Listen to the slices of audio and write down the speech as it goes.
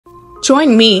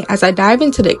Join me as I dive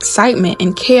into the excitement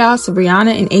and chaos of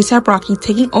Rihanna and ASAP Rocky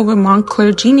taking over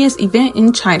Moncler Genius event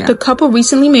in China. The couple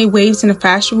recently made waves in the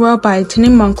fashion world by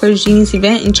attending Moncler's Genius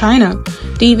event in China.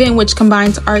 The event, which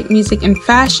combines art, music, and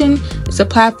fashion, is a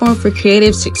platform for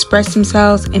creatives to express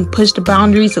themselves and push the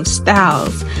boundaries of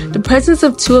styles. The presence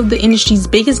of two of the industry's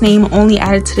biggest names only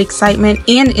added to the excitement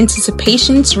and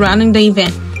anticipation surrounding the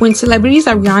event. When celebrities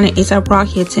like Rihanna and ASAP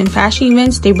Rocky attend fashion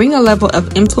events, they bring a level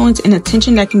of influence and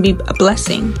attention that can be a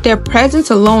blessing. Their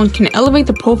presence alone can elevate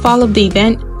the profile of the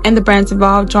event and the brands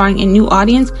involved, drawing a new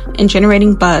audience and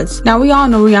generating buzz. Now, we all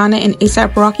know Rihanna and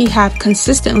ASAP Rocky have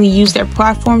consistently used their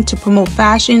platform to promote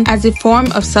fashion as a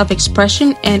form of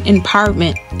self-expression and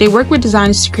empowerment. They work with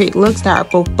designers to create looks that are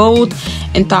both bold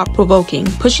and thought-provoking,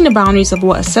 pushing the boundaries of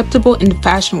what's acceptable in the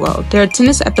fashion world. Their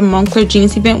attendance at the Moncler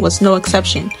Genius event was no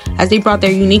exception, as they brought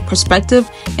their unique perspective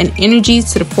and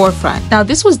energies to the forefront. Now,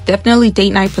 this was definitely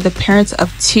date night for the parents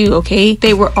of two, okay?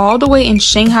 They were all the way in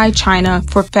Shanghai, China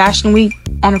for Fashion Week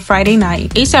on a Friday night.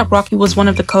 ASAP Rocky was one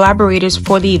of the collaborators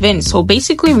for the event, so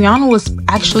basically Rihanna was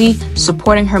actually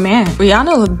supporting her man.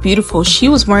 Rihanna looked beautiful. She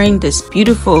was wearing this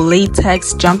beautiful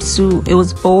latex jumpsuit. It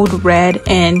was bold red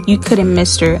and you couldn't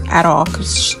miss her at all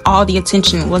because all the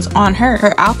attention was on her.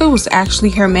 Her outfit was actually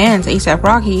her man's, ASAP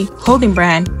Rocky, clothing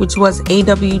brand, which was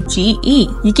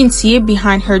AWGE. You can see it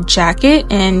behind her jacket,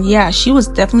 and yeah, she was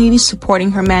definitely supporting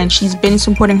her man. She's been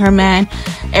supporting her man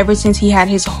ever since he had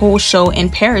his whole show in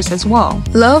Paris as well.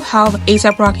 Love how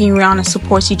ASAP Rocky and Rihanna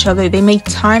supports each other. They make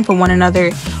time for one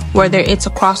another, whether it's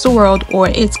across the world or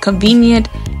it's convenient.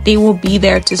 They will be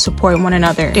there to support one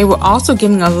another. They were also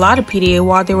giving a lot of PDA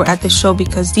while they were at the show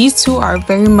because these two are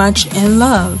very much in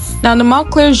love. Now, the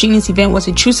Moncler Genius event was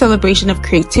a true celebration of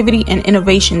creativity and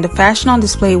innovation. The fashion on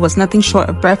display was nothing short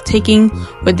of breathtaking,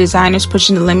 with designers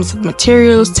pushing the limits of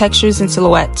materials, textures, and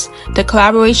silhouettes. The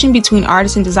collaboration between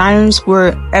artists and designers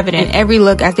were evident in every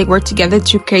look as they worked together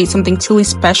to create something truly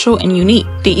special and unique.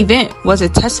 The event was a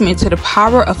testament to the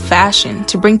power of fashion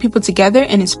to bring people together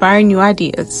and inspire new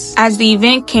ideas. As the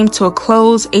event came to a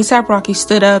close, ASAP Rocky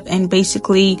stood up and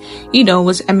basically,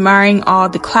 was admiring all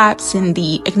the claps and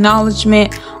the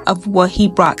acknowledgement of what he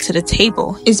brought to the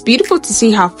table. It's beautiful to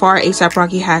see how far ASAP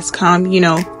Rocky has come,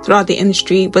 throughout the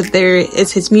industry, whether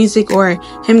it's his music or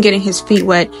him getting his feet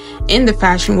wet in the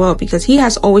fashion world, because he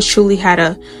has always truly had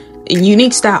a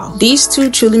unique style. These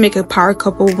two truly make a power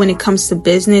couple when it comes to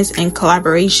business and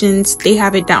collaborations. They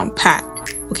have it down pat.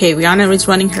 Okay, Rihanna is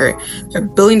running her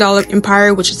billion-dollar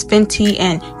empire, which is Fenty,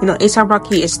 and ASAP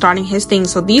Rocky is starting his thing.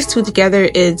 So these two together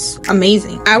is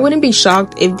amazing. I wouldn't be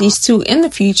shocked if these two in the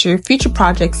future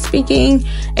projects speaking,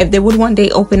 if they would one day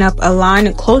open up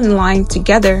a clothing line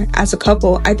together as a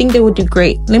couple. I think they would do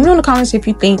great. Let me know in the comments if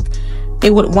you think they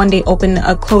would one day open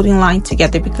a clothing line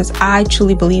together, because I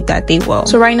truly believe that they will.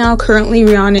 So right now, currently,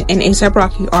 Rihanna and ASAP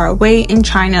Rocky are away in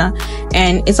China,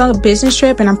 and it's on a business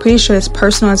trip, and I'm pretty sure it's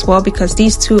personal as well, because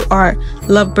these two are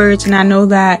lovebirds, and I know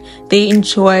that they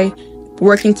enjoy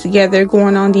working together,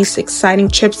 going on these exciting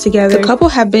trips together. The couple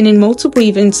have been in multiple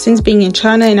events since being in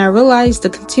China, and I realized the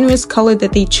continuous color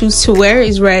that they choose to wear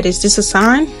is red. Is this a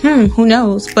sign? Who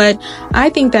knows? But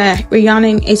I think that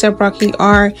Rihanna and ASAP Rocky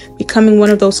are becoming one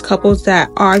of those couples that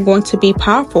are going to be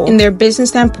powerful in their business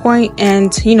standpoint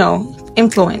and,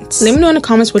 influence. Let me know in the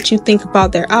comments what you think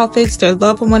about their outfits, their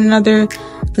love of one another.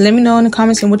 Let me know in the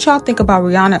comments and what y'all think about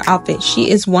Rihanna's outfit. She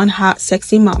is one hot,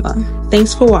 sexy mama.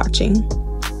 Thanks for watching.